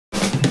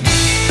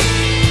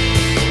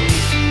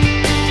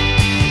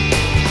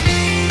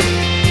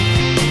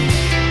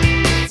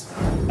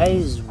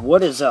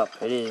What is up?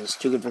 It is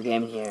Too Good for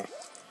Gaming here,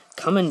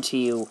 coming to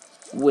you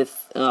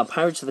with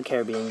Pirates of the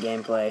Caribbean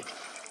gameplay.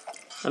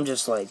 I'm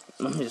just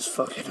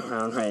fucking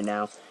around right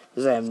now,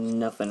 because I have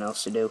nothing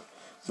else to do.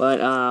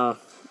 But, I'm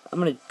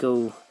gonna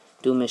go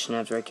do a mission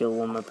after I kill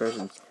one more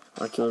person. I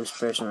wanna kill this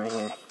person right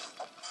here.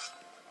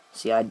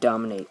 See, I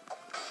dominate.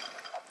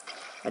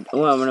 I'm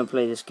gonna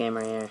play this game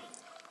right here.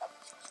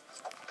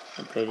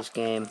 I'll play this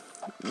game.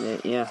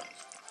 Yeah.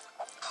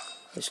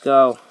 Let's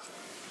go.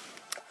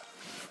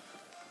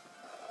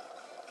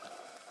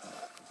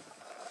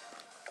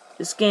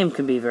 This game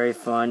can be very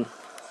fun.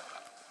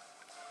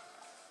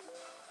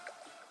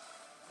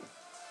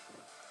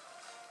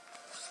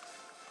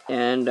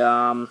 And,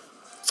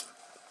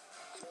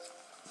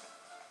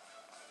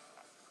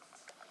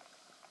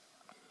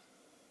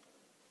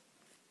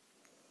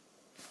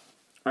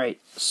 alright,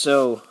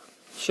 so,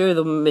 show you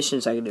the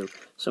missions I can do.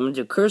 So I'm going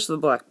to do Curse of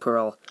the Black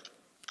Pearl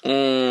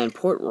and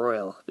Port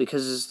Royal,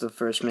 because this is the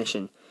first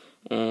mission.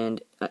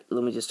 And, let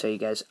me just tell you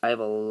guys, I have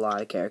a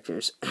lot of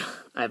characters.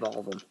 I have all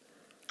of them.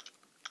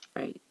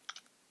 Alright,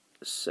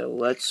 so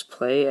let's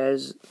play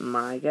as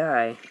my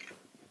guy.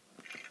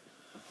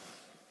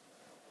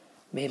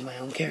 Made my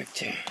own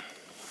character.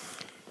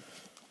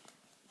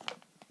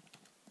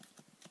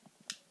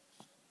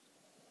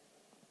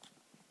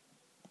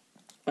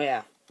 Oh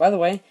yeah, by the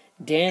way,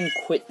 Dan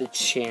quit the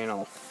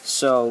channel,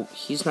 so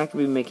he's not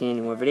going to be making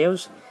any more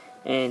videos,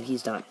 and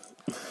he's done.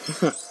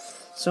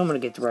 So I'm going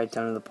to get right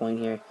down to the point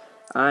here.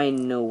 I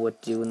know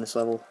what to do in this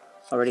level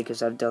already,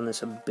 because I've done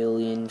this a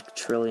billion,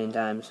 trillion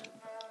times.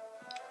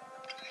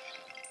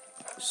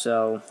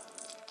 So,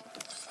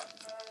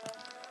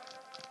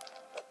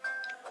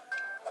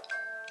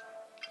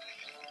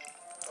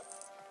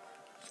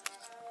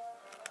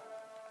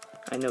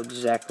 I know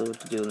exactly what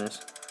to do in this.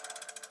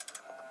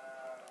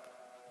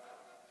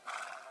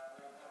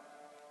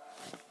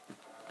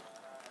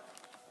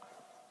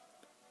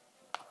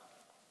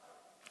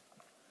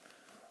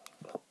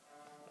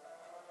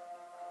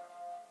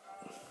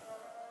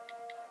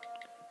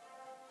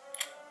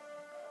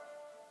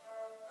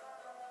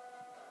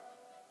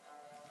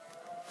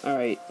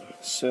 Alright,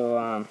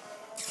 so,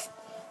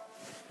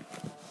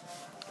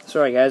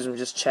 sorry guys, I'm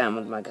just chatting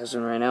with my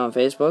cousin right now on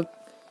Facebook.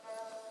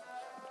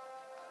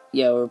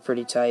 Yeah, we're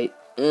pretty tight.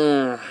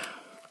 I'm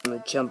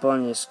gonna jump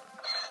on this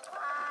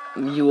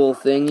mule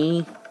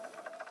thingy.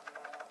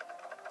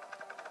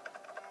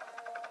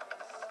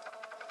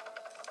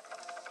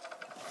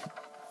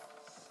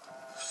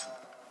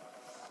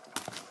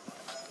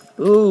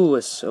 Ooh,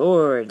 a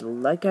sword.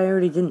 Like I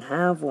already didn't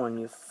have one,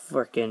 you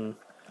frickin'.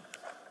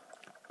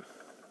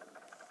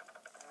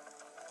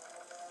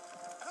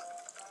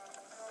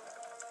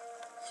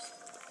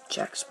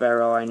 Jack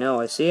Sparrow, I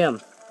know, I see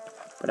him.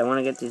 But I want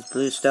to get these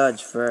blue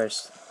studs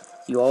first.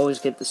 You always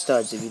get the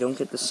studs. If you don't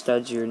get the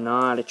studs, you're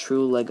not a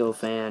true LEGO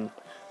fan.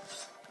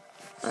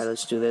 Alright,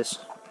 let's do this.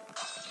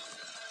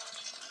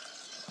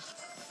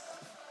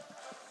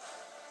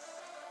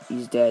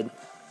 He's dead.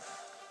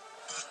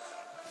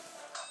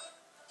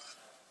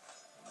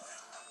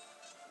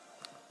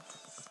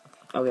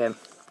 Okay.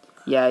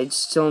 Yeah,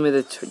 it's telling me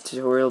the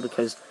tutorial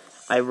because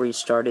I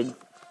restarted.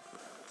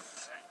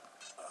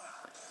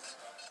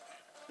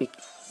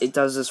 It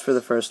does this for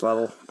the first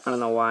level. I don't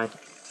know why.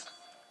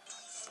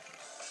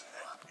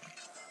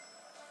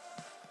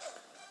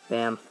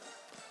 Bam.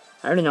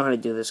 I already know how to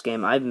do this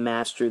game. I've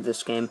mastered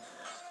this game.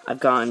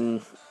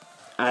 Played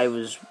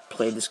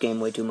this game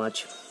way too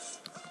much.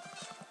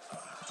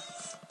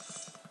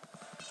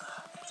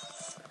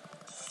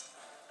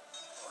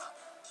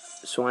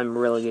 So I'm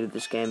really good at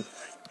this game.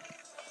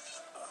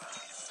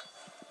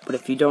 But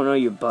if you don't know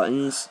your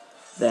buttons,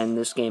 then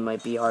this game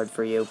might be hard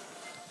for you.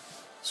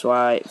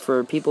 So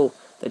for people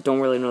that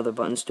don't really know their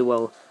buttons too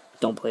well,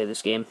 don't play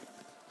this game.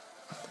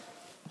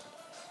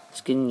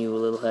 Just giving you a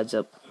little heads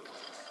up.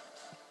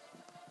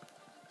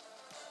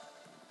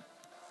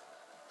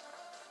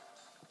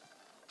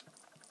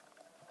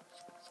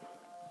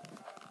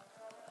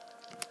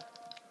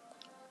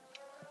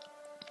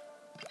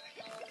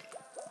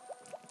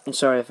 I'm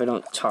sorry if I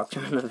don't talk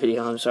during the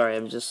video. I'm sorry.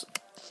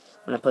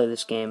 When I play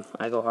this game,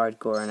 I go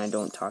hardcore and I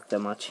don't talk that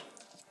much.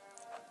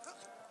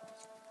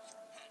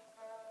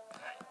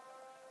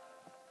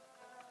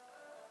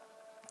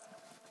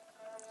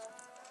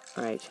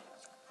 Alright.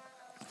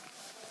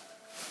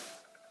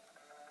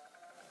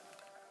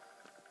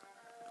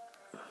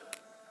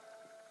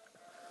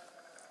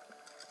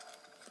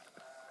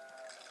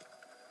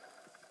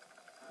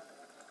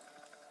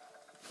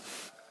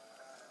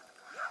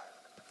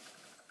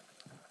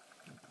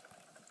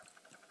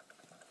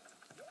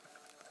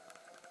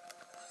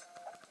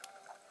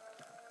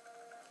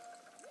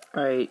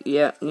 Alright,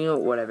 yeah, you know,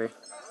 whatever.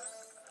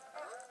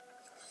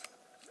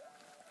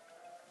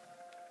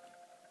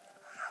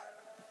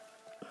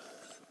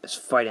 Let's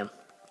fight him.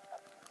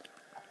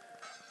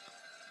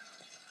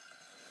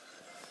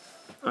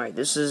 Alright,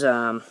 this is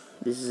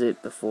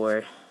it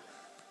before.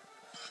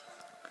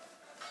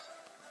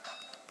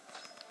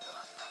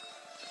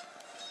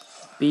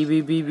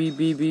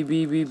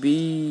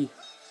 B.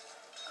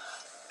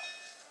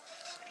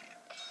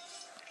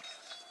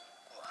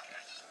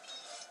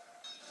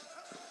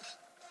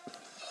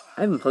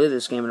 I haven't played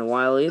this game in a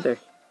while either.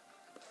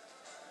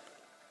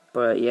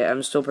 But yeah,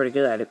 I'm still pretty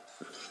good at it.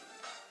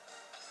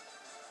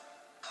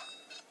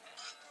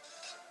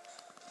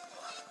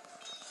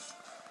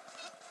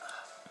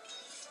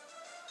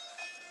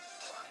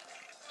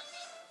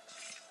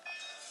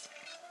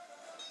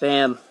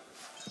 Bam.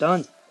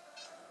 Done.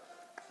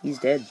 He's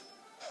dead.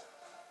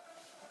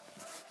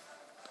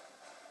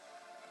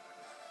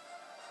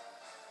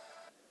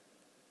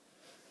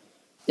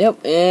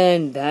 Yep,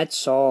 and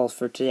that's all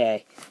for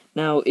today.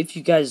 Now, if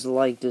you guys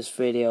like this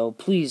video,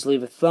 please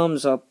leave a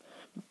thumbs up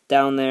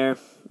down there.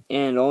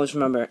 And always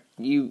remember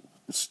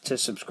to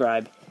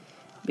subscribe,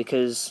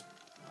 because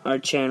our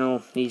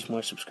channel needs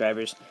more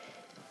subscribers.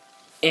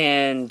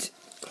 And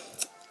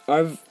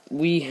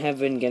we have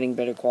been getting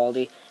better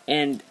quality.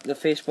 And the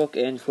Facebook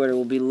and Twitter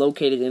will be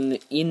located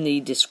in the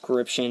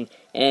description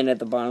and at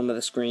the bottom of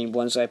the screen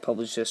once I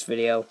publish this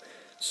video.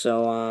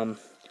 So,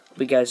 hope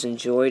you guys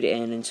enjoyed,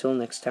 and until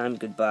next time,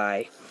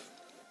 goodbye.